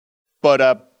but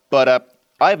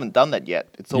I haven't done that yet.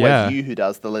 It's always Yeah. you who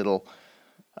does the little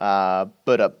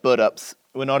but-ups.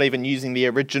 We're not even using the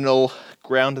original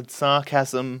grounded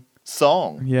sarcasm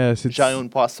song. Yes, it's Jean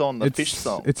Poisson, the it's, fish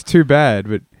song. It's too bad,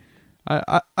 but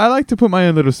I like to put my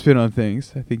own little spin on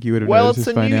things. I think you would have Well, noticed it's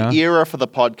this a by new now. era for the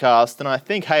podcast, and I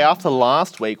think, hey, after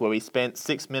last week where we spent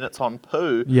 6 minutes on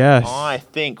poo, Yes. I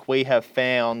think we have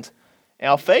found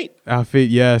our feet. Our feet,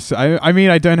 yes. I mean,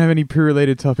 I don't have any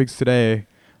poo-related topics today.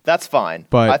 That's fine.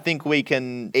 But- I think we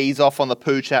can ease off on the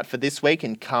poo chat for this week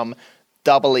and come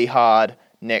doubly hard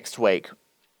next week.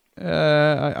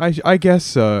 I guess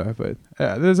so, but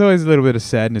there's always a little bit of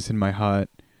sadness in my heart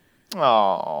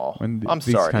Oh, when I'm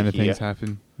these sorry kind to of hear. things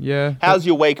happen. Yeah. How's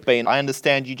your week been? I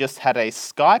understand you just had a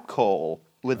Skype call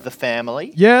with the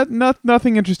family. Yeah,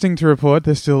 nothing interesting to report.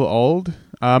 They're still old.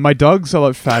 My dog's a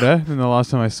lot fatter than the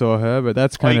last time I saw her, but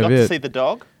that's Oh, you kind got of to it. see the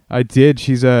dog? I did.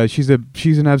 She's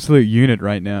an absolute unit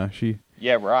right now.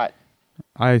 Yeah, right.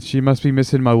 She must be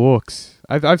missing my walks.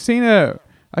 I've seen her.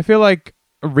 I feel like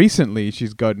recently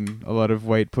she's gotten a lot of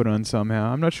weight put on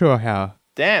somehow. I'm not sure how.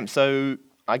 Damn, so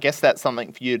I guess that's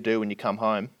something for you to do when you come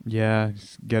home. Yeah,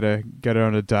 just get her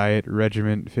on a diet,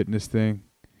 regiment, fitness thing.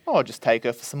 Oh, just take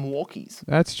her for some walkies.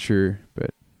 That's true,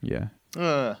 but yeah.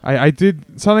 Ugh. I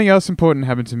did something else important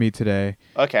happened to me today,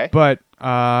 Okay. but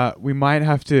we might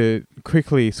have to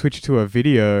quickly switch to a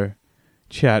video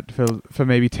chat for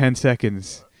maybe 10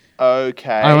 seconds.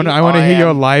 Okay. I want to hear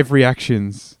your live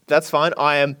reactions. That's fine.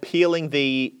 I am peeling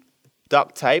the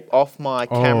duct tape off my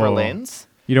camera Oh. lens.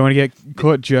 You don't want to get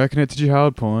caught jerking it to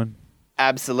child porn.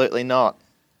 Absolutely not.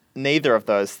 Neither of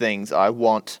those things I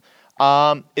want.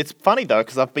 It's funny though,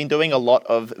 because I've been doing a lot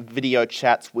of video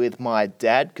chats with my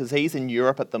dad, because he's in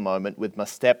Europe at the moment with my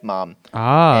stepmom.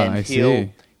 Ah, And I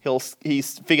see.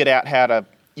 he's figured out how to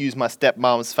use my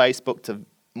stepmom's Facebook to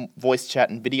voice chat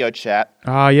and video chat.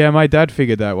 Ah, yeah, my dad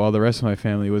figured that while the rest of my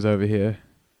family was over here.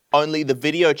 Only the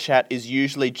video chat is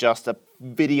usually just a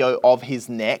video of his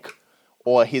neck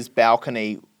or his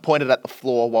balcony pointed at the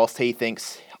floor whilst he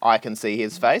thinks I can see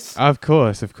his face. Of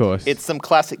course. It's some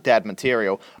classic dad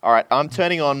material. All right, I'm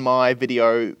turning on my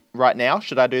video right now.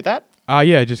 Should I do that?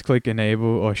 Yeah, just click enable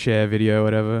or share video,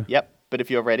 whatever. Yep, but if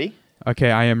you're ready.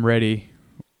 Okay, I am ready.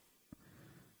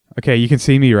 Okay, you can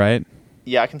see me, right?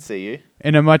 Yeah, I can see you.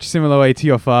 In a much similar way to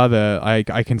your father, I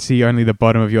can see only the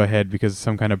bottom of your head because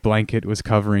some kind of blanket was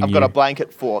covering I've you. got a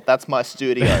blanket fort. That's my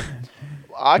studio.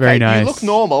 Okay, Very nice. you look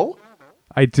normal.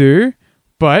 I do,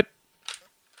 but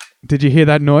did you hear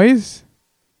that noise?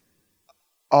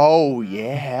 Oh,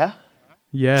 yeah.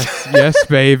 Yes, yes,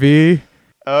 baby.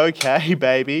 Okay,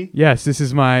 baby. Yes, this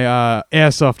is my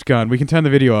airsoft gun. We can turn the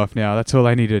video off now. That's all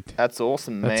I needed. That's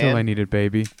awesome, man. That's all I needed,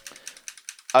 baby.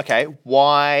 Okay,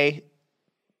 why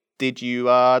did you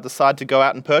decide to go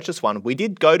out and purchase one? We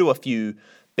did go to a few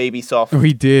BB-Soft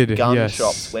We did, gun yes.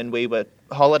 shops when we were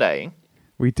holidaying.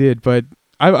 We did, but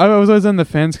I was always on the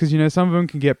fence because, some of them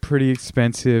can get pretty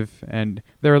expensive and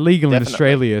they're illegal in Definitely.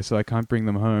 Australia, so I can't bring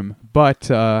them home. But,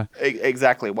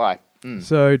 Exactly, why? Mm.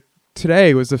 so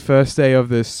today was the first day of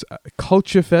this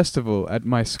culture festival at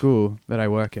my school that I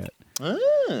work at. Ah.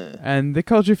 And the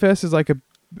culture fest is like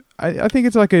I think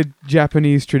it's like a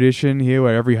Japanese tradition here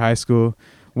where every high school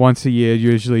once a year,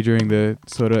 usually during the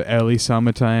sort of early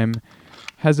summertime,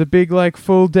 has a big like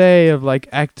full day of like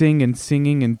acting and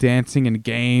singing and dancing and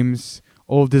games,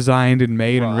 all designed and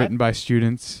made and Right. written by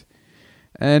students.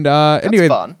 And That's anyway,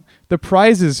 fun. the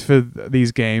prizes for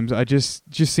these games are just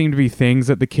seem to be things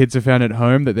that the kids have found at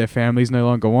home that their families no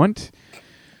longer want.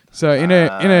 So in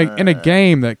a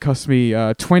game that cost me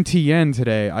 20 yen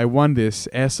today, I won this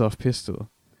airsoft pistol.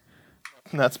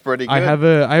 That's pretty good. I have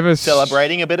a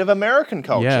Celebrating a bit of American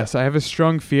culture. Yes, I have a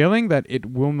strong feeling that it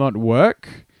will not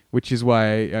work, which is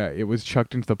why it was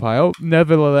chucked into the pile.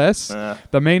 Nevertheless,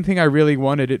 the main thing I really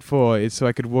wanted it for is so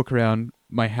I could walk around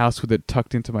my house with it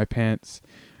tucked into my pants,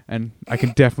 and I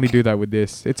can definitely do that with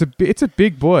this. It's a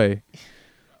big boy.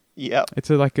 Yep. It's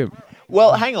like a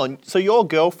Well, hang on. So your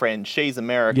girlfriend, she's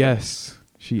American. yes,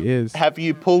 she is. Have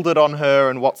you pulled it on her,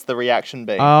 and what's the reaction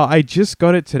been? I just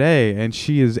got it today, and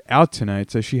she is out tonight,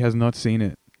 so she has not seen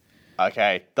it.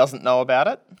 Okay. Doesn't know about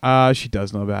it? She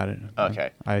does know about it. Okay.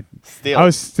 I Still.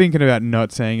 was thinking about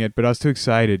not saying it, but I was too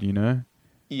excited,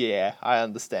 Yeah, I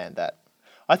understand that.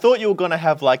 I thought you were going to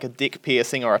have like a dick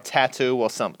piercing or a tattoo or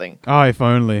something. Oh, if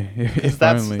only. If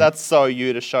only. That's so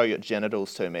you to show your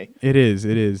genitals to me. It is.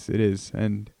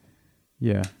 And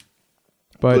yeah.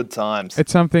 But Good times.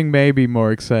 it's something maybe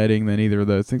more exciting than either of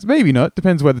those things. Maybe not.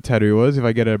 Depends where the tattoo was. If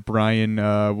I get a Brian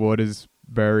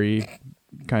Watersbury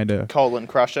kind of Colon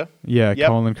crusher.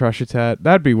 Colon Crusher tat,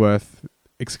 that'd be worth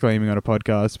exclaiming on a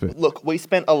podcast, but Look, we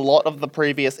spent a lot of the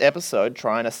previous episode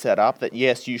trying to set up that,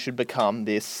 yes, you should become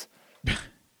this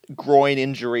groin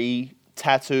injury,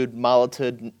 tattooed,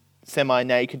 mulleted,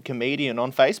 semi-naked comedian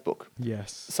on Facebook.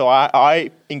 yes. So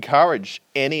I encourage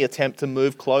any attempt to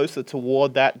move closer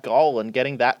toward that goal, and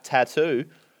getting that tattoo,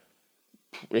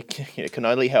 it can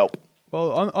only help.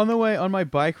 Well, on the way, on my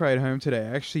bike ride home today,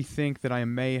 I actually think that I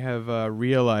may have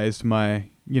realized my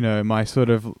sort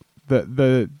of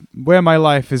the where my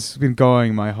life has been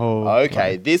going my whole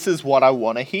Okay, life. this is what I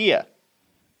want to hear.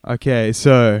 Okay,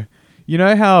 so you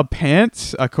know how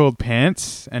pants are called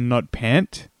pants and not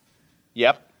pant?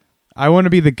 Yep. I want to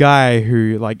be the guy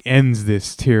who like ends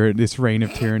this reign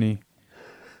of tyranny.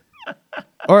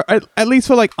 Or at least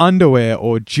for like underwear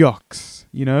or jocks,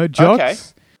 jocks. Okay.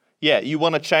 Yeah, you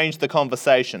want to change the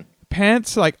conversation.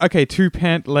 Pants, like, okay, 2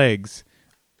 pant legs.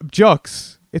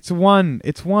 Jocks, it's one.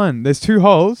 There's 2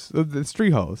 holes. There's 3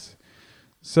 holes.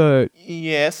 So,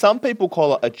 Yeah, some people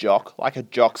call it a jock, like a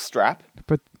jock strap.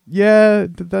 but yeah,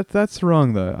 that's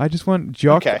wrong though. I just want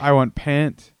jock. Okay. I want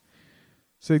pant.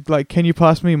 So, like, can you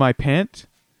pass me my pant?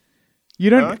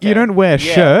 You don't. Okay. You don't wear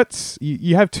Yeah. shirts.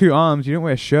 You have 2 arms. You don't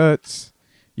wear shirts.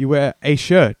 You wear a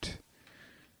shirt.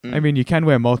 I mean, you can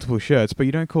wear multiple shirts, but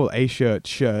you don't call a shirt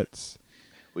shirts.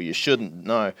 Well, you shouldn't,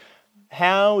 no.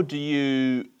 How do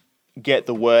you get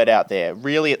the word out there?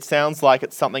 Really, it sounds like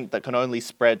it's something that can only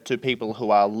spread to people who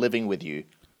are living with you,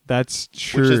 That's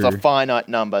true. which is a finite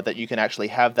number that you can actually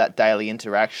have that daily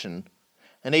interaction.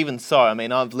 And even so, I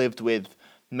mean, I've lived with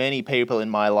many people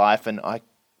in my life, and I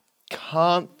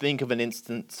can't think of an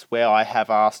instance where I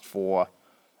have asked for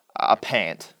a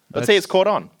pant. But see, it's caught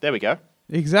on. There we go.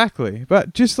 Exactly,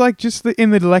 but just in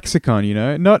the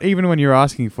lexicon, not even when you're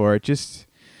asking for it, just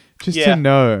Yeah. to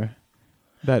know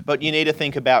that. But you need to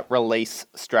think about release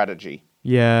strategy.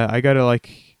 Yeah, I gotta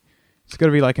it's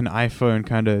gotta be like an iPhone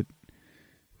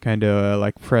kind of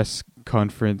like press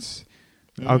conference.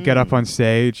 I'll get up on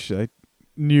stage,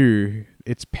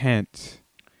 it's pant.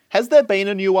 Has there been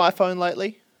a new iPhone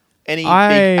lately? Any big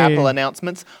Apple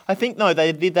announcements? I think, no,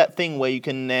 they did that thing where you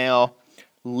can now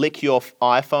lick your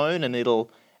iPhone and it'll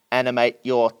animate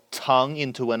your tongue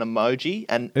into an emoji,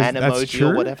 an That's emoji true?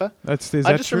 or whatever. Is I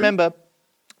that just true? remember,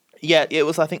 yeah, it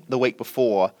was, I think, the week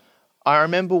before. I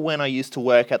remember when I used to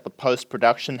work at the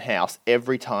post-production house,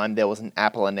 every time there was an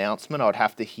Apple announcement, I would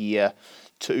have to hear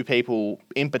 2 people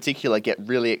in particular get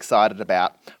really excited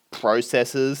about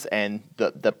processors and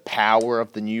the power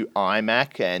of the new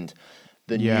iMac and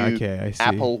the new I see.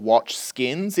 Apple Watch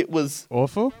skins. It was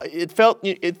Awful. it felt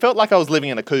like I was living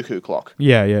in a cuckoo clock.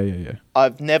 Yeah.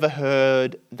 I've never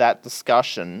heard that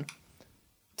discussion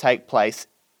take place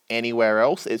anywhere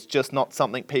else. It's just not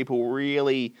something people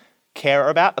really care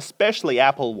about, especially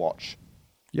Apple Watch.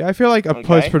 Yeah, I feel like a Okay.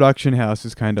 post-production house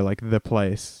is kind of like the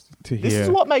place to hear. This is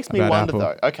what makes me about wonder, Apple.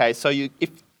 though. Okay, so if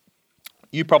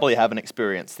you probably haven't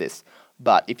experienced this,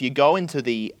 but if you go into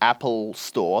the Apple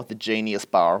store, the Genius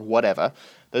Bar, whatever,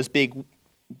 those big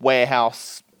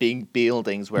warehouse, big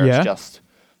buildings where Yeah. it's just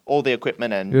all the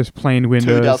equipment and Just plain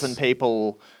windows. 24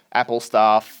 people, Apple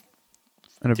staff,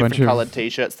 and a different bunch of coloured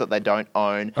T-shirts that they don't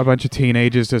own. a bunch of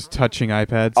teenagers just touching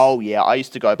iPads. Oh yeah, I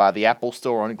used to go by the Apple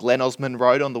store on Glen Osmond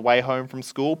Road on the way home from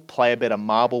school, play a bit of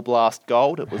Marble Blast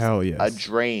Gold. It was Hell yes. a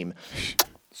dream.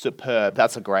 Superb.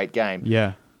 That's a great game.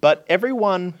 Yeah. But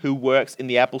everyone who works in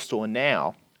the Apple Store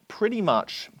now pretty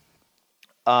much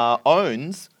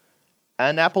owns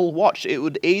an Apple Watch. It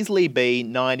would easily be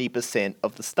 90%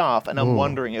 of the staff, and I'm Ooh.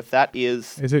 wondering if that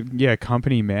is Is it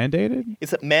company mandated? it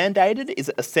mandated? Is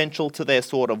it essential to their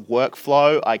sort of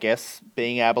workflow, I guess,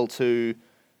 being able to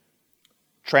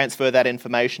transfer that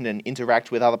information and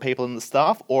interact with other people in the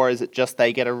staff? Or is it just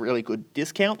they get a really good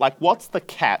discount? Like, what's the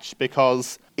catch?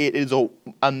 Because it is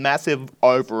a massive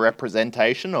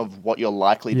overrepresentation of what you're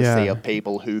likely to see Yeah. of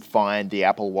people who find the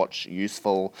Apple Watch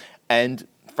useful and,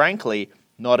 frankly,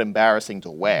 not embarrassing to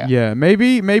wear. Yeah,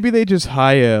 maybe they just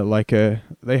hire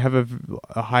they have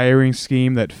a hiring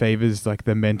scheme that favors like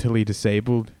the mentally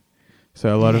disabled.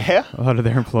 So a lot of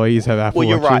their employees have Apple Well,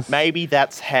 you're Watches. right. Maybe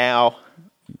that's how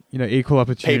Equal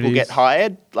opportunities. people get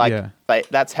hired. Like, Yeah.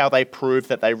 that's how they prove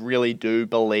that they really do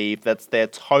believe that's their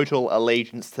total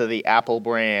allegiance to the Apple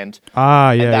brand.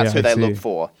 Ah, yeah, And that's yeah, who they I look see.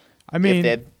 for. I mean, if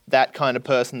they're that kind of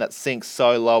person that sinks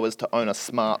so low as to own a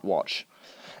smartwatch.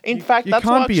 In fact, you that's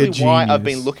can't be a actually why I've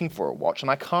been genius. looking for a watch,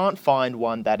 and I can't find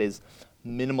one that is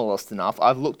minimalist enough.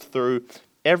 I've looked through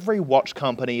every watch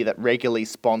company that regularly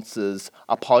sponsors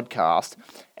a podcast,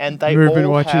 and they Movement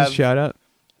all watches, have shout out.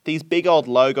 these big old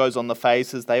logos on the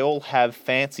faces. They all have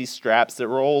fancy straps.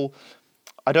 They're all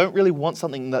I don't really want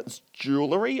something that's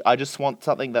jewelry. I just want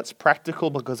something that's practical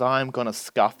because I'm going to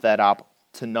scuff that up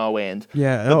to no end.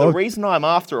 Yeah. But the reason I'm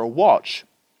after a watch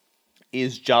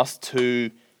is just to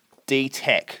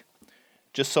de-tech.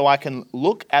 Just so I can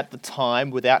look at the time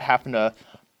without having to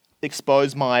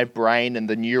expose my brain and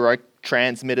the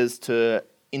neurotransmitters to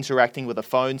interacting with a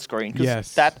phone screen.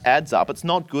 Because that adds up. It's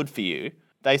not good for you.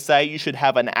 They say you should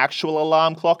have an actual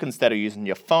alarm clock instead of using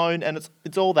your phone, and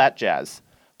it's all that jazz.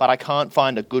 But I can't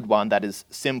find a good one that is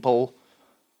simple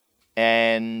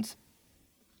and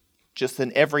just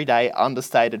an everyday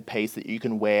understated piece that you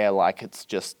can wear like it's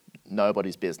just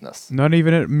nobody's business. Not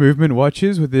even at Movement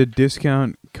Watches with the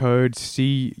discount code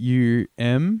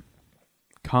CUM?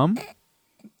 CUM?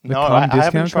 No, I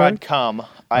haven't tried CUM.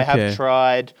 I have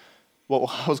tried, well,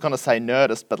 I was going to say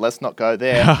Nerdist, but let's not go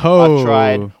there. Oh. I've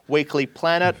tried Weekly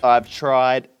Planet. I've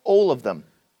tried all of them.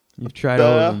 You've tried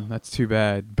all of them. That's too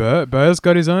bad. Burr's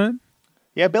got his own?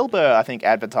 Yeah, Bill Burr, I think,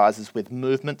 advertises with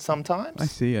Movement sometimes. I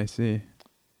see.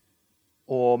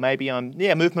 Or maybe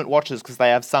Movement watches because they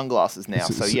have sunglasses now.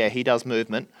 So yeah, he does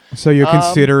Movement. So you're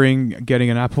considering getting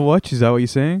an Apple Watch? Is that what you're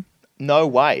saying? No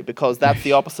way, because that's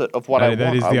the opposite of what I want.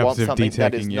 That is the I want opposite of something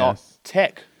that is de-teching, not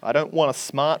tech. I don't want a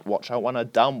smart watch. I want a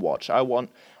dumb watch. I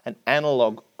want an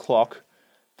analog clock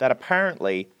that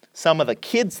apparently some of the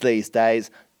kids these days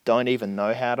don't even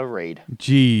know how to read.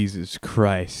 Jesus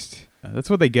Christ. That's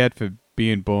what they get for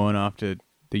being born after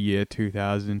the year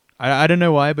 2000. I don't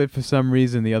know why, but for some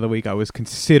reason the other week I was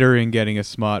considering getting a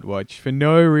smartwatch for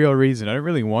no real reason. I don't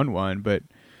really want one, but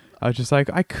I was just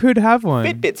like, I could have one.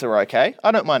 Fitbits are okay.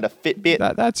 I don't mind a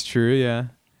Fitbit. That's true, yeah.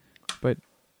 But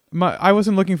I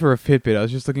wasn't looking for a Fitbit. I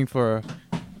was just looking for a...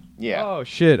 Yeah. Oh,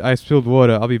 shit. I spilled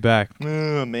water. I'll be back.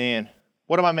 Oh, man.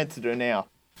 What am I meant to do now?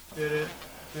 Did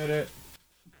it.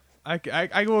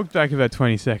 I walked back about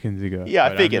 20 seconds ago. Yeah,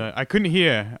 I figured. I couldn't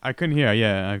hear.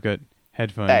 Yeah, I've got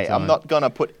headphones Hey, on. I'm not going to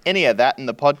put any of that in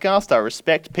the podcast. I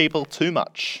respect people too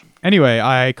much. Anyway,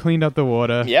 I cleaned up the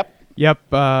water. Yep.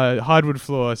 Hardwood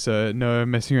floor, so no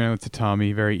messing around with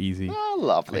tatami. Very easy. Oh,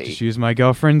 lovely. I just used my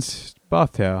girlfriend's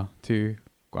bath towel to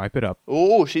wipe it up.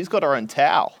 Oh, she's got her own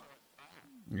towel.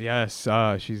 Yes,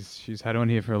 she's had one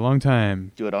here for a long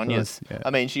time. Good on you. Yeah. I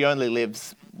mean, she only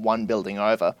lives one building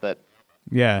over, but...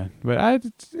 Yeah, but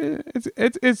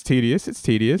it's tedious. It's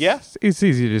tedious. Yeah. It's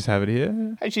easy to just have it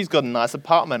here. Hey, she's got a nice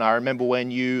apartment. I remember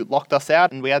when you locked us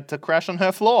out and we had to crash on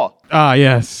her floor. Ah,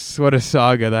 yes. What a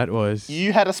saga that was.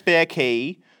 You had a spare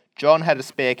key. John had a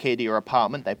spare key to your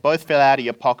apartment. They both fell out of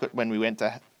your pocket when we went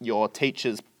to your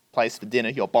teacher's place for dinner,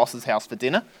 your boss's house for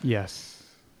dinner. Yes.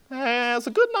 It was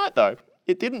a good night, though.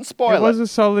 It didn't spoil it. It was a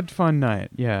solid, fun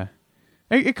night, yeah.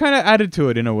 It kind of added to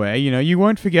it in a way. You know, you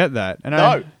won't forget that. And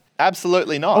no.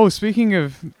 Absolutely not. Oh, speaking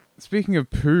of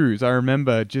poos, I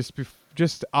remember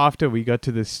just after we got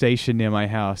to the station near my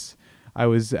house, I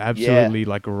was absolutely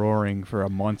like roaring for a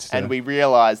monster. And we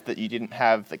realized that you didn't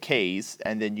have the keys,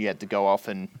 and then you had to go off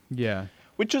and... Yeah.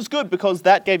 Which was good because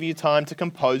that gave you time to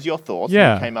compose your thoughts.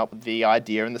 Yeah. And you came up with the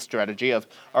idea and the strategy of,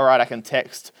 all right, I can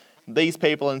text these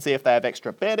people and see if they have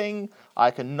extra bedding. I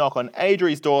can knock on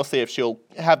Adri's door, see if she'll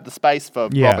have the space for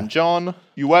Rob and John.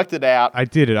 You worked it out. I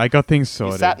did it. I got things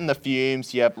sorted. You sat in the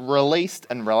fumes. You released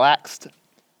and relaxed.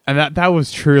 And that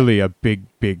was truly a big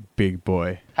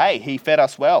boy. Hey, he fed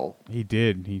us well. He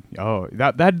did.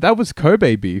 That was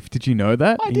Kobe beef. Did you know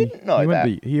that? I didn't know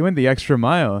that. He went the extra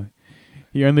mile.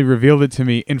 He only revealed it to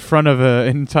me in front of an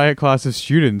entire class of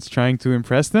students, trying to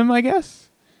impress them, I guess.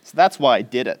 So that's why I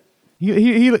did it.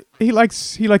 He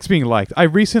likes being liked. I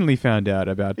recently found out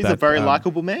about that. He's a very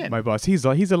likable man. My boss. He's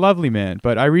a lovely man,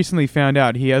 but I recently found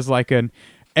out he has like an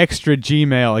extra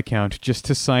Gmail account just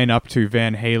to sign up to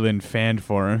Van Halen fan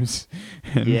forums.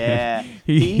 Yeah.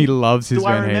 he loves his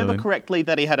Van Halen. Do I remember correctly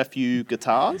that he had a few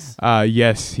guitars?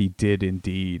 Yes, he did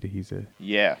indeed.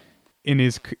 Yeah. In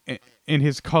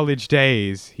his college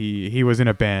days, he was in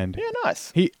a band. Yeah,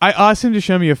 nice. I asked him to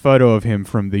show me a photo of him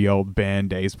from the old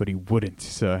band days, but he wouldn't.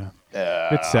 So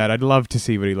it's sad. I'd love to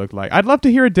see what he looked like. I'd love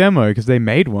to hear a demo because they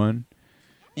made one.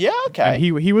 Yeah, okay. And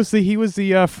he was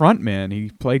the front man. He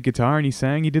played guitar and he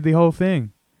sang. He did the whole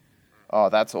thing. Oh,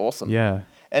 that's awesome. Yeah.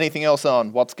 Anything else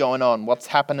on? What's going on? What's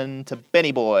happening to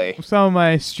Benny Boy? Some of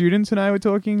my students and I were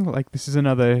talking. Like, this is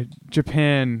another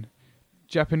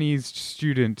Japanese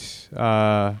student.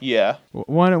 Yeah.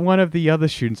 One of the other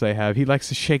students I have, he likes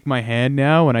to shake my hand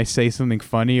now when I say something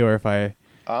funny or if I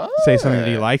say something that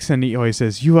he likes, and he always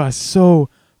says, "You are so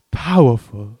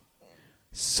powerful.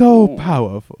 So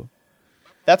powerful."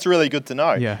 That's really good to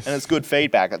know. Yes. And it's good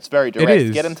feedback. It's very direct. It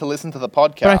is. Get him to listen to the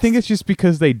podcast. But I think it's just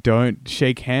because they don't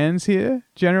shake hands here,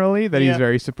 generally, that he's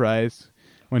very surprised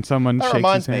when someone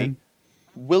shakes his hand.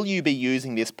 will you be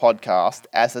using this podcast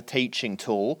as a teaching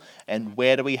tool? And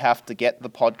where do we have to get the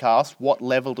podcast? What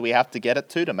level do we have to get it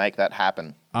to make that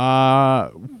happen?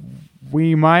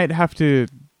 We might have to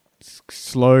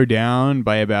slow down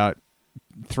by about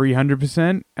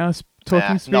 300% our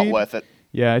talking speed. Not worth it.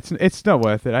 Yeah, it's not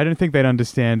worth it. I don't think they'd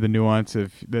understand the nuance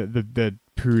of the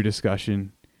poo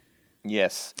discussion.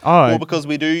 Yes. Oh, well, because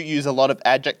we do use a lot of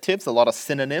adjectives, a lot of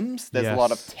synonyms. There's a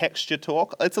lot of texture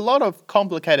talk. It's a lot of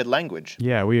complicated language.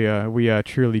 Yeah, we are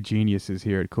truly geniuses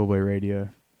here at Cool Boy Radio.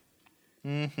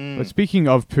 Mm-hmm. But speaking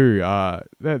of poo,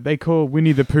 they call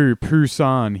Winnie the Pooh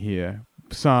Pooh-san here.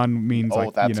 San means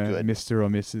good. Mr. or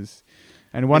Mrs.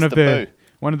 And one of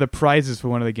the prizes for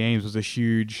one of the games was a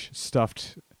huge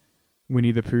stuffed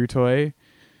Winnie the Pooh toy.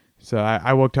 So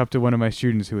I walked up to one of my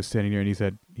students who was standing there,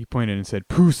 and he pointed and said,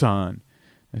 "Pooh-san."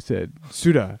 I said,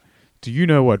 "Suda, do you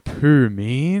know what poo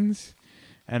means?"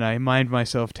 And I mimed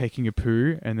myself taking a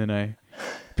poo, and then I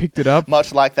picked it up.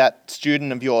 Much like that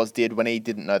student of yours did when he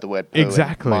didn't know the word poo.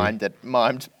 Exactly. And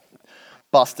mimed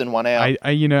busting one out.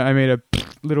 I made a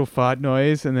little fart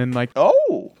noise, and then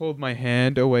pulled my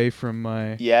hand away from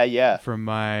my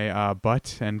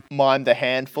butt and mimed a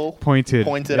handful. Pointed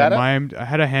at it. I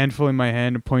had a handful in my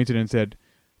hand and pointed and said,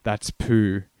 "That's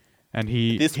poo." And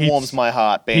This warms my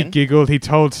heart, Ben. He giggled. He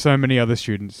told so many other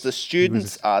students. The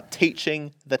students are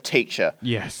teaching the teacher.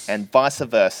 Yes. And vice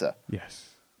versa. Yes.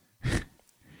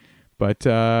 But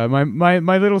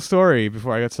my little story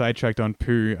before I got sidetracked on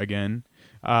poo again.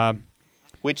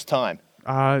 Which time?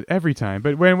 Every time.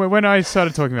 But when I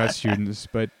started talking about students,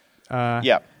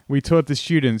 we taught the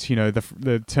students,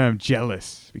 the term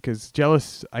jealous, because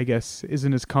jealous, I guess,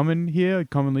 isn't as common here,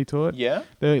 commonly taught. Yeah.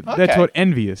 They're taught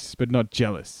envious, but not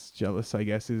jealous. Jealous, I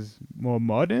guess, is more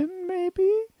modern,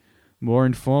 maybe? More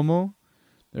informal.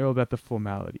 They're all about the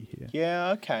formality here. Yeah,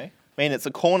 okay. I mean, it's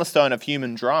a cornerstone of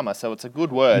human drama, so it's a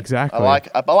good word. Exactly.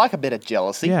 I like a bit of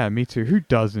jealousy. Yeah, me too. Who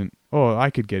doesn't? Oh, I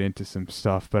could get into some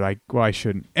stuff, but I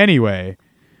shouldn't. Anyway,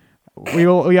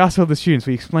 we asked all the students,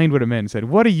 we explained what it meant and said,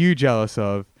 "What are you jealous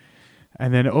of?"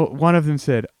 And then one of them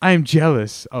said, "I'm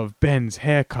jealous of Ben's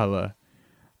hair color.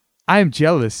 I'm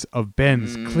jealous of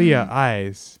Ben's clear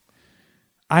eyes.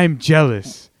 I'm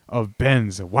jealous of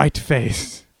Ben's white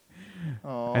face."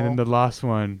 Aww. And then the last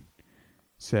one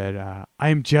said,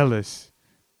 "I'm jealous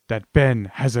that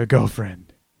Ben has a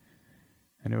girlfriend."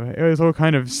 And it was all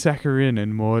kind of saccharine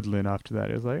and maudlin after that.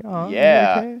 It was like, oh,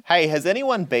 yeah. Okay? Hey, has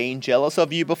anyone been jealous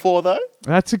of you before, though?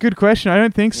 That's a good question. I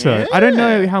don't think so. Yeah. I don't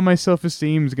know how my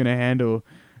self-esteem is going to handle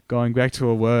going back to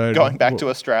to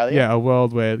Australia? Yeah, a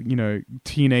world where,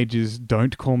 teenagers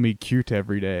don't call me cute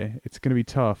every day. It's going to be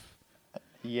tough.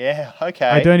 Yeah, okay.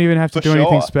 I don't even have to do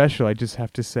anything sure. special. I just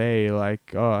have to say,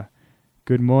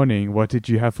 "Good morning. What did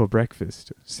you have for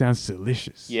breakfast?" Sounds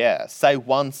delicious. Yeah, say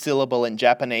one syllable in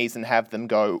Japanese and have them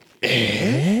go,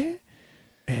 Eh?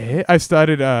 I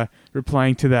started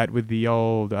replying to that with the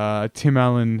old Tim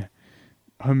Allen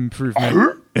Home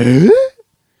Improvement. Yeah,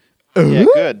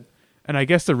 good. And I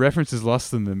guess the reference is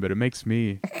lost in them, but it makes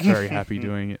me very happy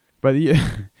doing it. But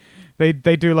yeah, they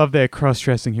do love their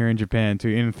cross-dressing here in Japan too.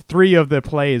 In 3 of the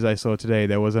plays I saw today,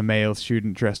 there was a male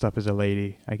student dressed up as a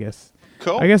lady, I guess.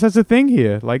 Cool. I guess that's a thing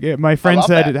here. My friend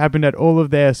said that. it happened at all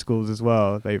of their schools as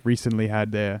well. They recently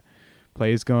had their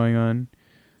plays going on.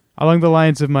 Along the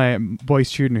lines of my boy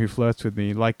student who flirts with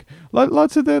me,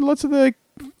 lots of the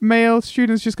male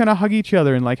students just kind of hug each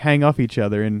other and hang off each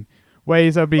other in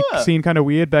ways that'd be seen kind of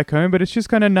weird back home, but it's just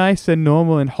kind of nice and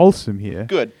normal and wholesome here.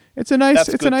 Good. It's a nice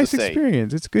That's good to see.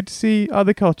 experience. It's good to see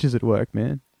other cultures at work,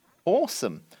 man.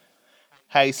 Awesome.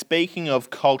 Hey, speaking of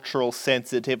cultural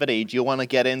sensitivity, do you want to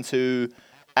get into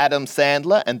Adam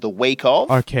Sandler and the week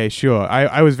of? Okay, sure.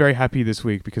 I was very happy this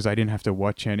week because I didn't have to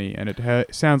watch any, and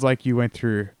it sounds like you went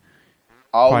through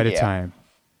quite a time.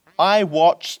 I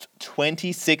watched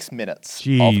 26 minutes of the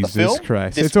film. Jesus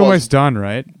Christ. It's almost done,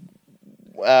 right?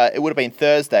 It would have been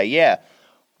Thursday, yeah.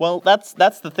 Well, that's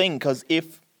the thing, because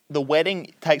if the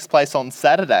wedding takes place on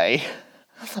Saturday,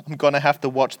 I'm going to have to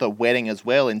watch the wedding as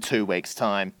well in 2 weeks'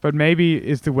 time. But maybe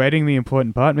is the wedding the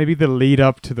important part? Maybe the lead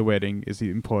up to the wedding is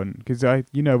important, because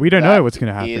we don't know what's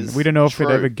going to happen. We don't know if it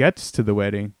ever gets to the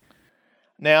wedding.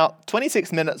 Now,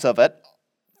 26 minutes of it,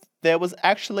 there was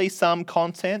actually some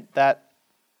content that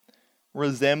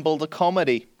resembled a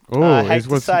comedy. Oh,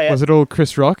 was it all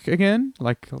Chris Rock again?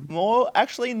 Well,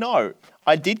 actually, no.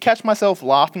 I did catch myself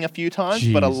laughing a few times,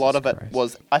 but a lot of it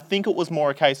was, I think it was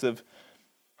more a case of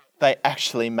they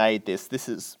actually made this. This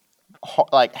is,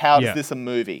 how is this a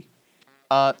movie?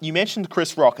 You mentioned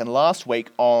Chris Rock, and last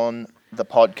week on the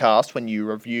podcast, when you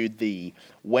reviewed the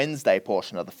Wednesday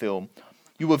portion of the film,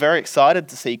 you were very excited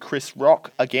to see Chris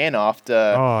Rock again after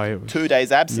It was, 2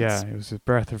 days absence. Yeah, it was a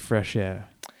breath of fresh air.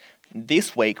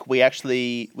 This week, we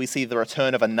see the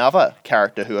return of another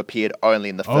character who appeared only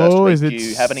in the first week. Is it Do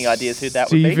you have any ideas who that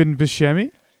would be? Stephen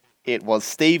Buscemi? It was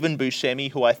Stephen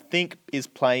Buscemi, who I think is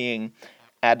playing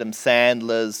Adam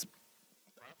Sandler's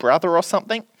brother or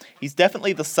something. He's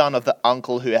definitely the son of the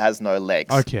uncle who has no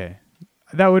legs. Okay.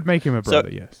 That would make him a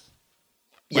brother, yes.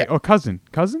 Wait, Yeah. or cousin.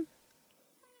 Cousin?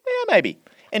 Yeah, maybe.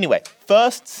 Anyway,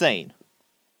 first scene.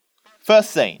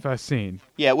 First scene. First scene.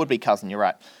 Yeah, it would be cousin, you're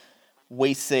right.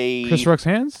 We see... Chris Rock's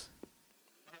hands?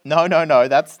 No,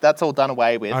 that's all done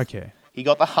away with. Okay. He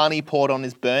got the honey poured on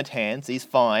his burnt hands. He's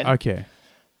fine. Okay.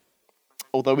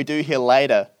 Although we do hear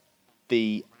later,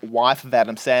 the wife of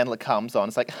Adam Sandler comes on.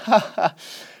 It's like, ha ha,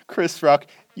 Chris Rock,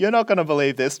 you're not going to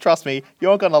believe this. Trust me,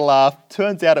 you're going to laugh.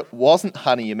 Turns out it wasn't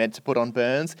honey you meant to put on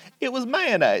burns. It was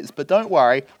mayonnaise. But don't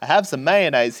worry, I have some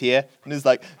mayonnaise here. And he's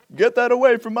like, get that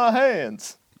away from my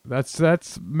hands.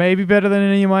 That's maybe better than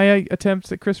any of my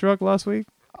attempts at Chris Rock last week.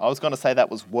 I was going to say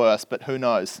that was worse, but who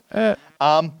knows?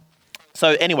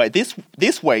 So anyway, this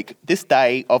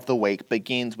day of the week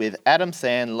begins with Adam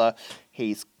Sandler.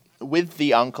 He's with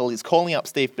the uncle. He's calling up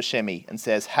Steve Buscemi and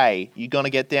says, hey, you going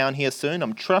to get down here soon?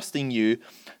 I'm trusting you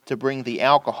to bring the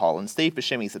alcohol. And Steve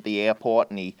Buscemi's at the airport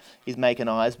and he's making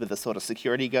eyes with the sort of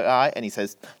security guy and he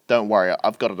says, don't worry,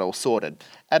 I've got it all sorted.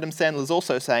 Adam Sandler's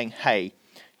also saying, hey,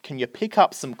 can you pick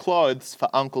up some clothes for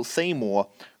Uncle Seymour?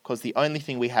 Because the only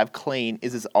thing we have clean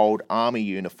is his old army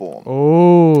uniform.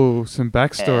 Oh, some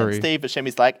backstory. And Steve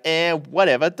Buscemi's like,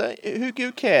 whatever,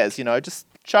 who cares? Just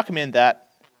chuck him in that.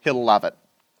 He'll love it.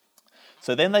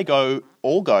 So then they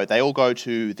all go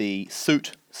to the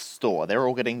suit store. They're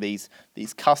all getting these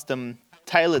custom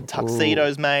tailored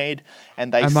tuxedos made,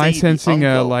 and they Am see I sensing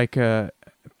the uncle. a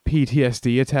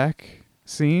PTSD attack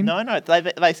scene? No,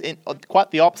 they quite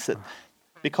the opposite,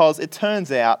 because it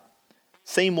turns out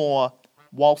Seymour,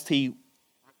 whilst he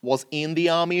was in the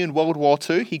army in World War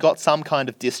II, he got some kind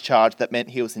of discharge that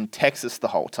meant he was in Texas the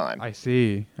whole time. I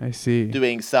see.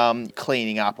 Doing some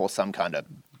cleaning up or some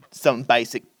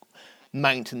basic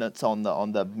maintenance on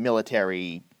the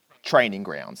military training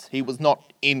grounds. He was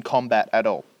not in combat at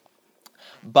all.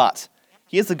 But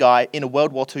here's a guy in a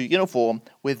World War II uniform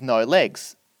with no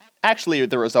legs. Actually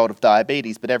the result of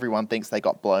diabetes, but everyone thinks they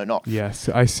got blown off. Yes,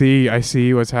 I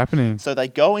see what's happening. So they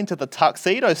go into the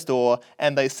tuxedo store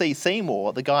and they see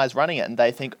Seymour, the guy's running it, and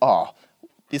they think, oh,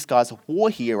 this guy's a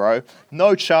war hero,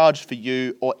 no charge for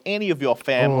you or any of your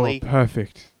family. Oh,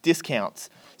 perfect. Discounts.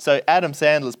 So Adam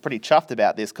Sandler's pretty chuffed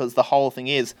about this because the whole thing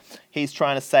is he's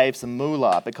trying to save some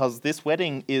moolah because this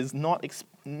wedding is not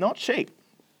cheap.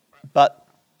 But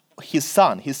his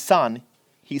son,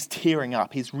 he's tearing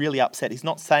up. He's really upset. He's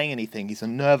not saying anything. He's a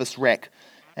nervous wreck.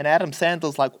 And Adam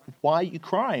Sandler's like, why are you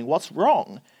crying? What's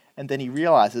wrong? And then he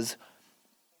realizes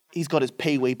he's got his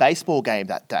Pee-wee baseball game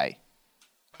that day.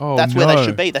 Oh, That's no. where they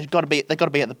should be. They've got to be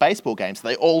at the baseball game. So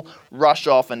they all rush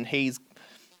off and he's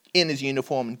in his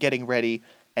uniform and getting ready.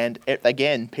 And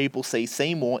again, people see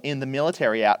Seymour in the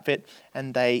military outfit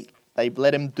and they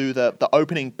let him do the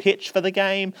opening pitch for the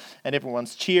game and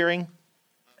everyone's cheering.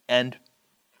 And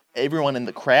everyone in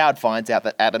the crowd finds out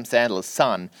that Adam Sandler's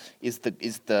son is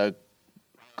the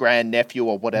grandnephew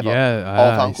or whatever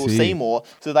of Uncle Seymour.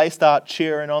 So they start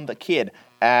cheering on the kid.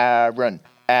 Aaron.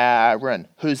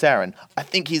 Who's Aaron? I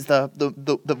think he's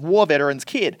the war veteran's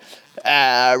kid.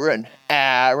 Aaron.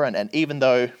 And even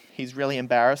though he's really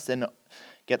embarrassed and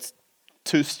gets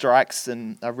 2 strikes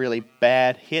and a really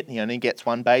bad hit, he only gets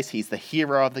 1 base, he's the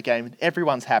hero of the game.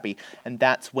 Everyone's happy. And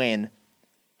that's when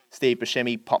Steve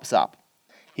Buscemi pops up.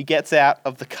 He gets out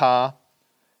of the car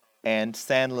and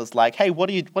Sandler's like, hey, what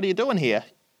are you doing here?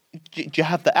 Do you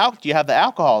have the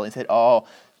alcohol? And he said, oh,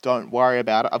 don't worry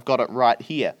about it. I've got it right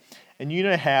here. And you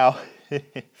know how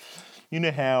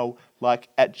like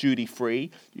at duty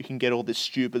free, you can get all this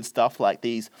stupid stuff like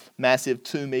these massive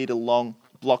 2-meter long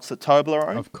blocks of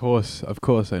Toblerone? Of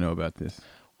course I know about this.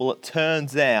 Well, it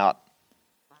turns out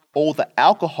all the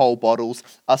alcohol bottles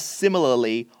are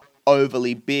similarly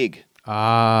overly big.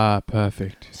 Ah,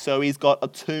 perfect. So he's got a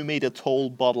 2-meter tall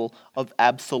bottle of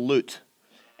Absolute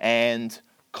and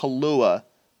Kahlua,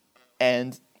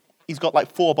 and he's got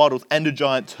like 4 bottles and a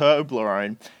giant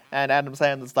Toblerone. And Adam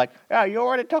Sandler's like, oh, you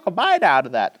already took a bite out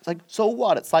of that. It's like, so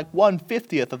what? It's like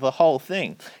 1/50th of the whole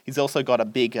thing. He's also got a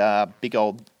big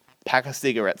old pack of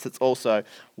cigarettes that's also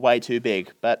way too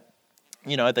big. But,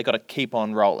 they got to keep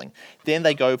on rolling. Then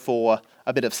they go for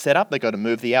a bit of setup. They go to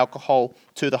move the alcohol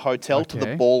to the hotel, to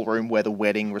the ballroom where the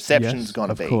wedding reception's going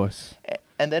to be. Of course.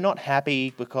 And they're not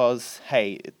happy because,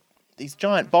 hey, these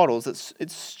giant bottles,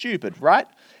 it's stupid, right?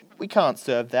 we can't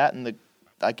serve that. And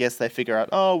I guess they figure out,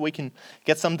 oh, we can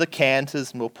get some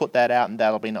decanters and we'll put that out and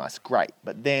that'll be nice. Great.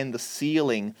 But then the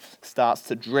ceiling starts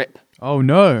to drip. Oh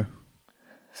no.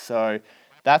 So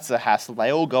that's a hassle.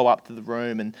 They all go up to the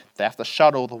room and they have to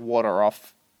shut all the water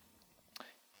off.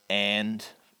 And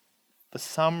for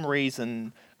some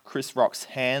reason, Chris Rock's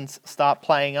hands start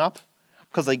playing up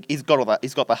because he's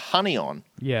got the honey on.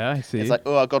 Yeah, I see. It's like,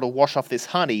 oh, I've got to wash off this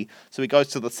honey. So he goes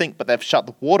to the sink, but they've shut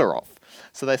the water off.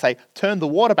 So they say, turn the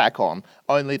water back on.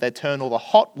 Only they turn all the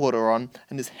hot water on,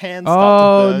 and his hands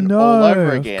start to burn all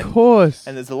over again. Of course.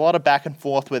 And there's a lot of back and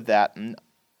forth with that. And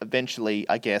eventually,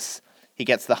 I guess, he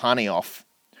gets the honey off.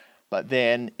 But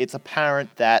then it's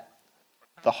apparent that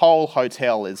the whole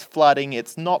hotel is flooding.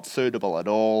 It's not suitable at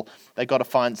all. They got to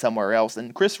find somewhere else.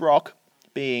 And Chris Rock,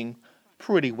 being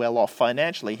pretty well off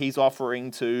financially, he's offering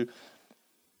to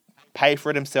pay for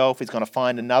it himself. He's going to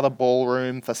find another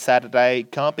ballroom for Saturday.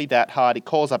 Can't be that hard. He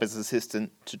calls up his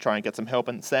assistant to try and get some help.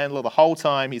 And Sandler, the whole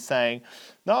time, he's saying,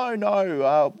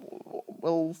 no,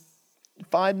 we'll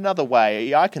find another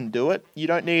way. I can do it. You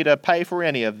don't need to pay for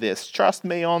any of this. Trust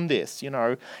me on this. You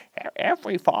know,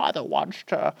 every father wants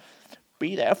to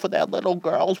be there for their little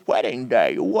girl's wedding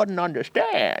day. You wouldn't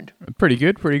understand. Pretty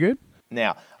good.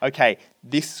 Now, okay,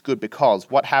 this is good because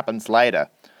what happens later,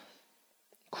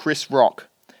 Chris Rock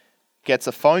gets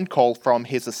a phone call from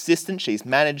his assistant. She's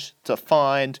managed to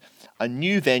find a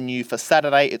new venue for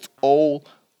Saturday. It's all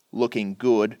looking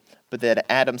good. But then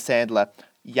Adam Sandler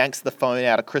yanks the phone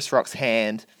out of Chris Rock's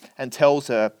hand and tells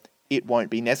her it won't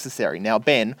be necessary. Now,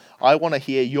 Ben, I want to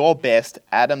hear your best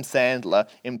Adam Sandler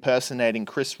impersonating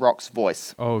Chris Rock's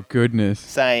voice. Oh, goodness.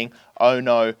 Saying, oh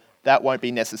no, that won't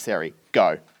be necessary.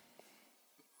 Go.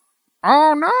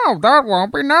 Oh, no, that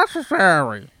won't be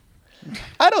necessary.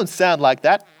 I don't sound like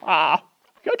that.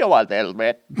 You do a little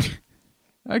bit.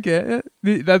 Okay,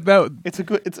 It's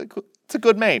a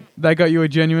good meme. that got you a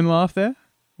genuine laugh there?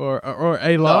 Or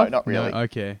a laugh? No, not really. No,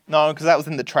 okay. No, because that was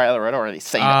in the trailer. I'd already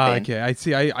seen it. Ben. Okay. I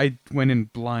see. I went in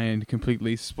blind,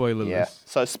 completely spoilerless.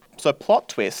 Yeah. So plot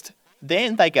twist.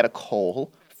 Then they get a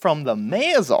call from the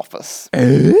mayor's office.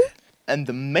 And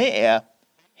the mayor,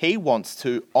 he wants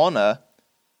to honor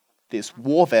this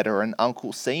war veteran,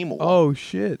 Uncle Seymour. Oh,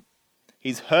 shit.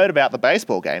 He's heard about the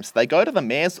baseball games. So they go to the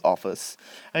mayor's office,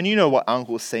 and you know what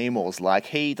Uncle Seymour's like.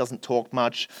 He doesn't talk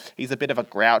much. He's a bit of a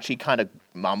grouch. He kind of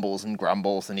mumbles and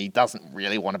grumbles, and he doesn't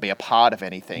really want to be a part of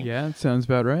anything. Yeah, that sounds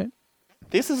about right.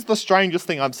 This is the strangest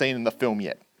thing I've seen in the film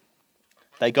yet.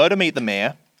 They go to meet the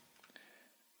mayor.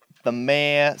 The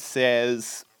mayor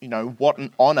says, you know, what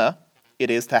an honor it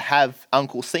is to have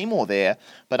Uncle Seymour there,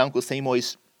 but Uncle Seymour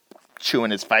is chewing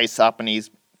his face up, and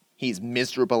he's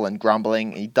miserable and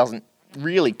grumbling. He doesn't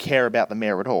really care about the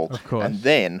mayor at all. Of course.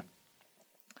 And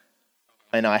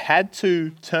I had to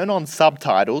turn on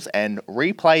subtitles and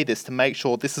replay this to make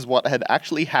sure this is what had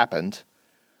actually happened.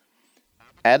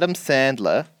 Adam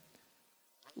Sandler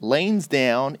leans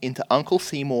down into Uncle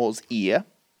Seymour's ear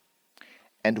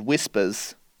and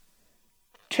whispers,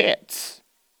 "Tits."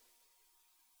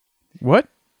 What?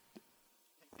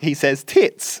 He says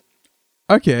tits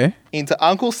Okay. into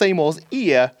Uncle Seymour's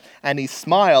ear, and he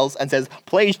smiles and says,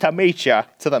 "Pleased to meet ya,"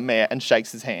 to the mayor, and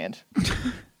shakes his hand.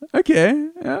 Okay.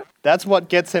 Yeah. That's what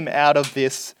gets him out of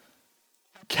this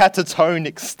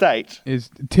catatonic state. Is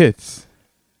tits.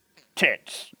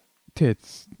 Tits.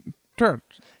 Tits.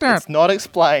 It's not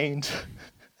explained.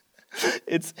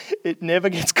 It never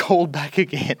gets called back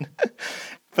again.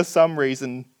 For some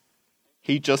reason,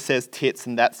 he just says tits,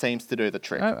 and that seems to do the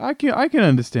trick. I can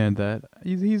understand that.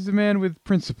 He's a man with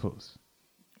principles.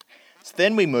 So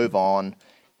then we move on.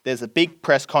 There's a big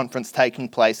press conference taking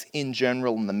place in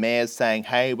general, and the mayor's saying,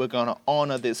 hey, we're going to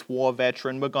honor this war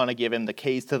veteran. We're going to give him the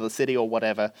keys to the city or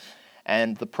whatever.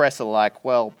 And the press are like,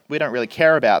 well, we don't really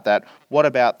care about that. What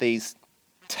about these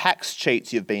tax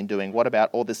cheats you've been doing? What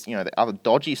about all this, the other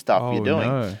dodgy stuff you're doing?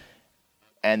 No.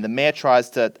 And the mayor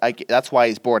tries to, that's why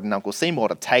he's brought in Uncle Seymour,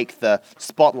 to take the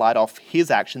spotlight off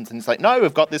his actions. And it's like, no,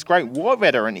 we've got this great war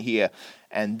veteran here.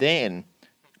 And then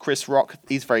Chris Rock,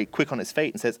 he's very quick on his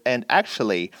feet and says, and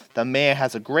actually, the mayor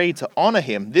has agreed to honor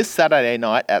him this Saturday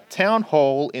night at Town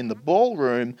Hall in the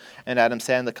ballroom. And Adam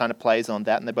Sandler kind of plays on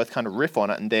that, and they both kind of riff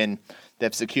on it. And then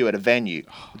they've secured a venue.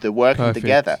 They're working Perfect.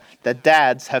 together. The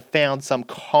dads have found some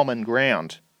common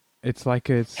ground. It's like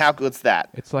How good's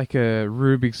that? It's like a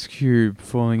Rubik's Cube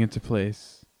falling into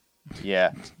place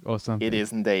Yeah. or something. It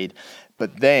is indeed.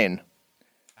 But then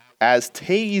as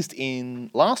teased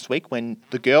in last week when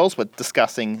the girls were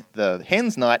discussing the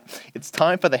hens night, it's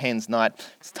time for the hens night.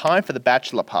 It's time for the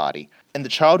bachelor party. And the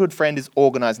childhood friend is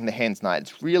organising the hens night.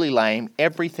 It's really lame.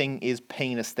 Everything is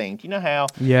penis themed. You know how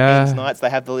hens nights, they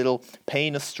have the little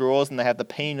penis straws and they have the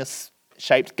penis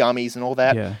shaped gummies and all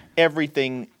that? Yeah.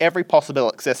 Everything, every possible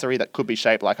accessory that could be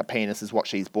shaped like a penis is what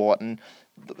she's bought. And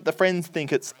the friends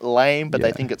think it's lame, but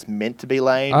they think it's meant to be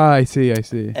lame. Ah, I see.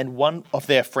 And one of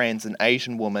their friends, an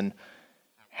Asian woman,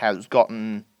 has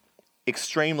gotten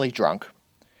extremely drunk.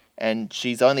 And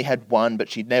she's only had one, but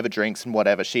she never drinks and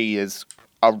whatever. She's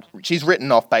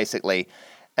written off, basically.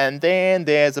 And then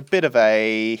there's a bit of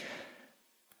a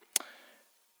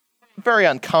very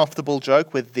uncomfortable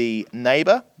joke with the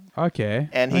neighbour. Okay.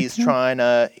 And he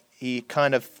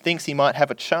kind of thinks he might have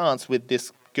a chance with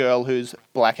this girl who's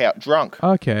blackout drunk.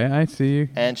 Okay, I see.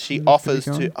 And she offers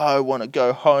to, I want to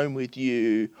go home with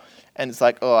you. And it's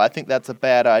like, I think that's a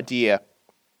bad idea.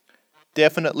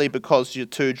 Definitely because you're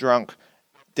too drunk.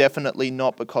 Definitely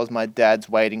not because my dad's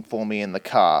waiting for me in the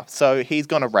car. So he's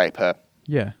going to rape her.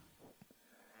 Yeah.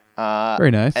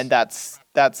 Very nice. And that's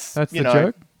the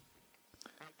joke?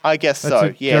 I guess That's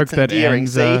so. Yeah, it's endearing.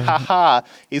 See, haha.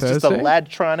 He's Thursday? just a lad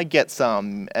trying to get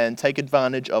some and take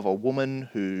advantage of a woman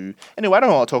who... Anyway, I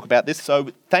don't want to talk about this.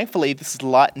 So thankfully, this is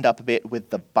lightened up a bit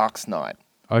with the Bucks night.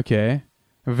 Okay.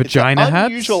 Vagina it's an hats?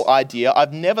 unusual idea.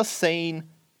 I've never seen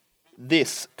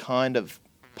this kind of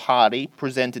party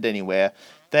presented anywhere.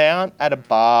 They aren't at a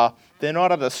bar. They're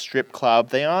not at a strip club.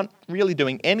 They aren't really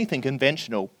doing anything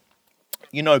conventional.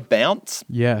 You know, Bounce?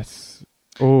 Yes.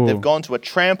 Ooh. They've gone to a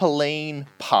trampoline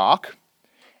park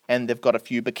and they've got a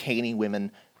few bikini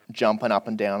women jumping up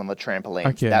and down on the trampolines.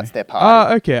 Okay. That's their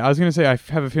party. Okay. I was going to say, I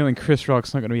have a feeling Chris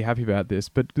Rock's not going to be happy about this,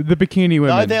 but the bikini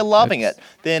women... No, they're loving it.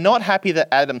 They're not happy that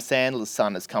Adam Sandler's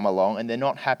son has come along, and they're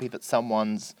not happy that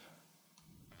someone's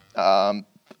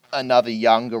another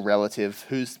younger relative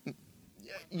who's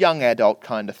young adult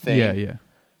kind of thing. Yeah.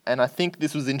 And I think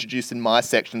this was introduced in my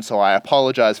section, so I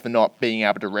apologise for not being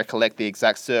able to recollect the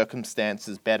exact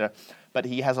circumstances better. But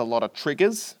he has a lot of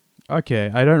triggers.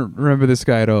 Okay, I don't remember this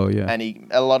guy at all, yeah. And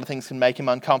a lot of things can make him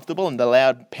uncomfortable, and the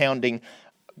loud pounding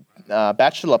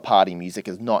bachelor party music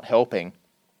is not helping.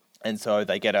 And so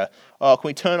they get can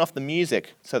we turn off the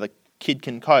music so the kid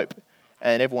can cope?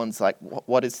 And everyone's like,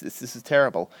 what is this? This is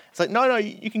terrible. It's like, no,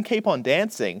 you can keep on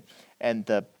dancing. And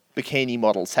the bikini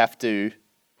models have to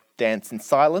dance in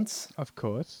silence. Of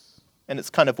course. And it's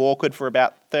kind of awkward for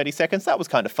about 30 seconds. That was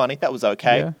kind of funny. That was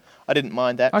okay. Yeah. I didn't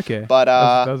mind that. Okay. But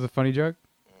that was a funny joke?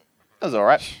 That was all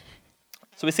right.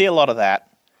 So we see a lot of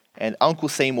that. And Uncle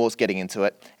Seymour's getting into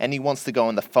it. And he wants to go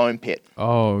in the foam pit.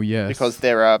 Oh, yes. Because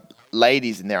there are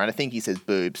ladies in there. And I think he says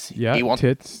boobs. Yeah,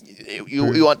 tits.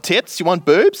 You want tits? You want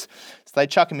boobs? So they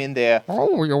chuck him in there.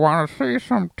 Oh, you want to see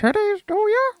some titties, do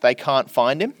you? They can't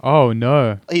find him. Oh,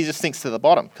 no. He just sinks to the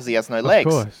bottom because he has no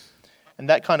legs. Of course. And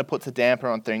that kind of puts a damper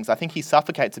on things. I think he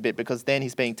suffocates a bit because then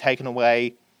he's being taken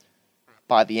away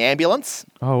by the ambulance.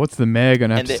 Oh, what's the mayor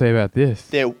going to have to say about this?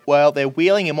 They're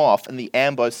wheeling him off, and the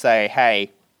ambos say,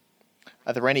 hey,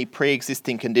 are there any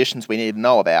pre-existing conditions we need to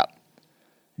know about?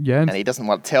 Yeah. And he doesn't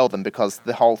want to tell them because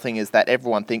the whole thing is that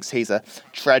everyone thinks he's a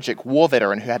tragic war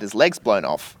veteran who had his legs blown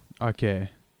off. Okay.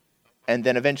 And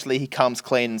then eventually he comes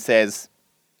clean and says,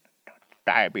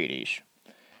 diabetes.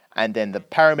 And then the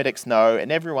paramedics know,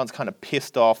 and everyone's kind of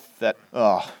pissed off that,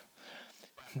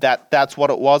 that's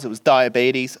what it was. It was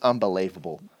diabetes.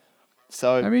 Unbelievable.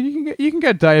 So I mean, you can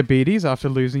get diabetes after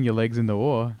losing your legs in the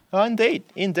war. Oh, indeed.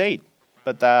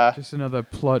 But just another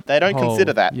plot. They don't hole,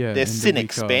 consider that. Yeah, They're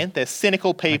cynics, Ben. They're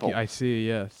cynical people. I see.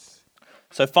 Yes.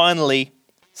 So finally,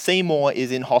 Seymour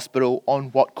is in hospital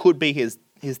on what could be his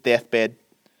deathbed,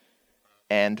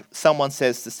 and someone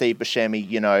says to Steve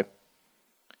Buscemi,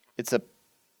 it's a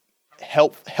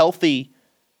healthy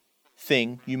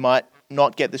thing. You might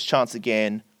not get this chance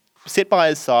again. Sit by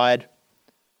his side.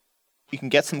 You can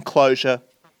get some closure.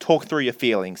 Talk through your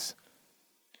feelings.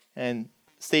 And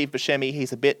Steve Buscemi,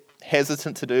 he's a bit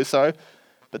hesitant to do so,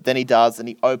 but then he does, and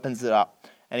he opens it up.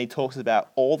 And he talks about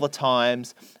all the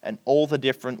times and all the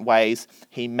different ways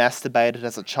he masturbated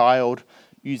as a child,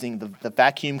 using the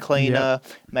vacuum cleaner,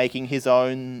 making his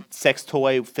own sex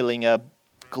toy, filling a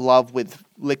glove with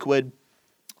liquid.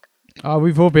 Oh,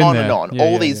 we've all been there. On and on. Yeah,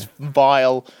 all these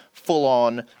vile,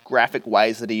 full-on graphic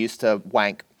ways that he used to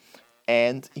wank.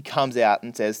 And he comes out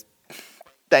and says,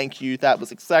 thank you, that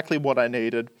was exactly what I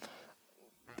needed.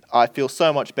 I feel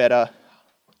so much better.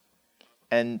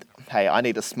 And, hey, I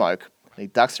need a smoke. And he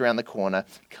ducks around the corner,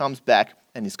 comes back,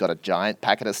 and he's got a giant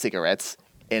packet of cigarettes.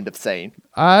 End of scene.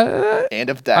 End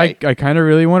of day. I kind of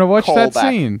really want to watch Call that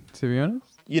back. scene, to be honest.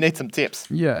 You need some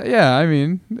tips. Yeah. I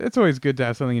mean, it's always good to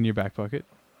have something in your back pocket.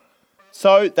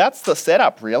 So that's the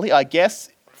setup, really. I guess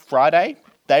Friday,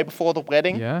 day before the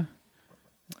wedding. Yeah.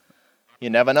 You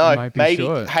never know. Might be Maybe,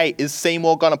 short. hey, is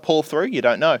Seymour going to pull through? You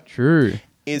don't know. True.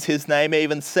 Is his name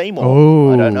even Seymour?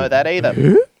 Oh. I don't know that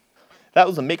either. That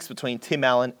was a mix between Tim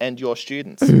Allen and your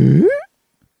students.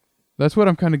 That's what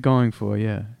I'm kind of going for,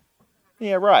 yeah.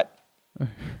 Yeah, right.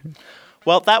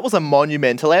 Well, that was a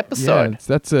monumental episode. Yeah,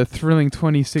 that's a thrilling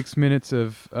 26 minutes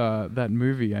of that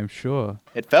movie, I'm sure.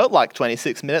 It felt like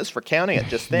 26 minutes for counting it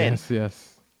just then.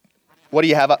 Yes. What do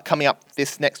you have coming up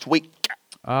this next week?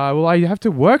 Well, I have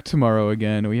to work tomorrow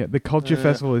again. The Culture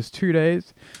Festival is 2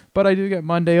 days, but I do get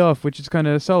Monday off, which is kind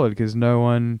of solid because no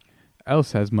one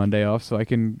else has Monday off, so I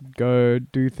can go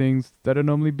do things that are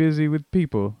normally busy with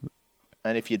people.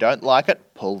 And if you don't like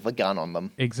it, pull the gun on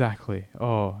them. Exactly.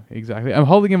 Oh, exactly. I'm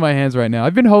holding it in my hands right now.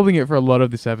 I've been holding it for a lot of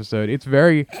this episode. It's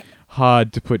very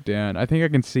hard to put down. I think I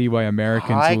can see why Americans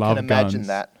love guns. I can imagine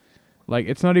that. Like,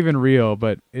 it's not even real,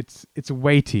 but it's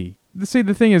weighty. See,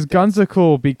 the thing is, guns are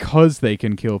cool because they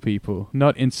can kill people,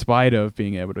 not in spite of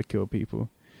being able to kill people.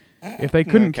 If they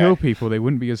couldn't kill people, they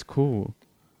wouldn't be as cool.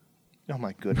 Oh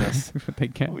my goodness! But they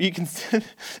can. You can.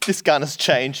 This gun has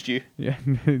changed you. Yeah,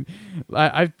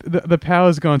 the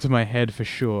power's gone to my head for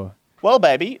sure. Well,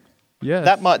 baby, yeah,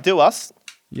 that might do us.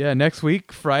 Yeah, next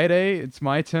week, Friday, it's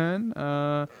my turn.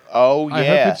 Oh yeah, I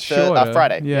hope it's shorter.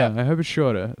 Friday. Yeah, I hope it's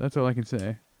shorter. That's all I can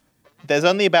say. There's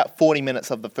only about 40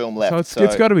 minutes of the film left. So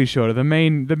it's got to be shorter. The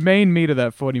main meat of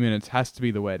that 40 minutes has to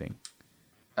be the wedding.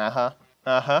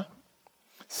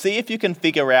 See if you can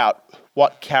figure out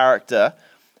what character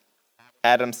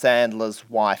Adam Sandler's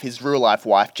wife, his real life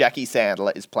wife, Jackie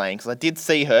Sandler, is playing. Because I did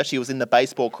see her. She was in the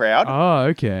baseball crowd. Oh,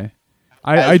 okay.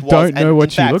 I don't know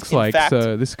what she looks like,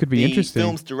 so this could be interesting. The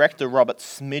film's director, Robert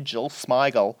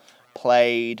Smigel,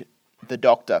 played the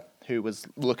doctor who was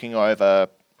looking over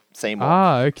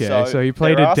Seymour. Okay. So he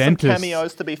played a dentist. There are some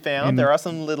cameos to be found. There are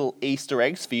some little Easter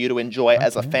eggs for you to enjoy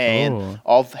as a fan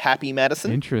of Happy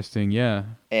Madison. Interesting, yeah.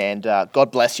 And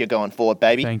God bless you going forward,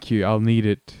 baby. Thank you. I'll need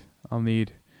it. I'll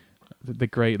need the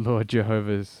great Lord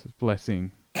Jehovah's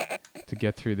blessing to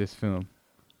get through this film.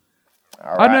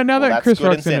 All right. Now that Chris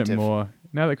Rock's incentive. in it more.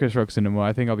 Now that Chris Rock's in it more,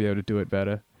 I think I'll be able to do it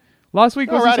better. Last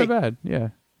week wasn't so bad. Yeah.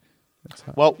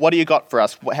 Well, what do you got for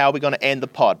us? How are we going to end the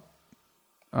pod?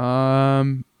 I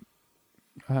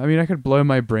mean, I could blow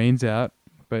my brains out,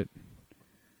 but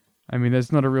I mean,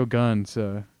 that's not a real gun,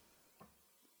 so.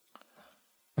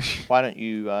 Why don't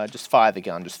you just fire the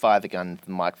gun? Just fire the gun into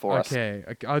the mic for us. Okay.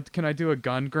 Can I do a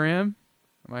gungram?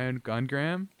 My own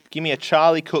gungram? Give me a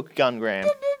Charlie Cook gungram.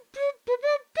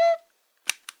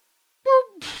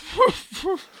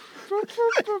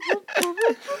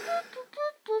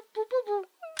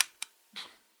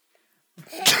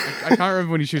 I can't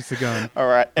remember when he shoots the gun. All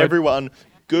right, everyone,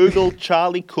 Google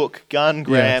Charlie Cook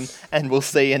gungram, and we'll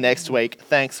see you next week.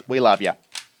 Thanks. We love you.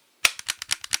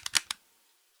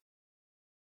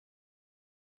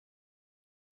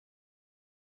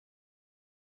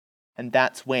 And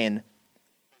that's when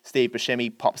Steve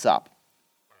Buscemi pops up.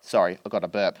 Sorry, I got a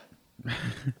burp.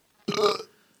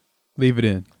 Leave it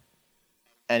in.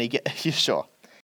 And you sure?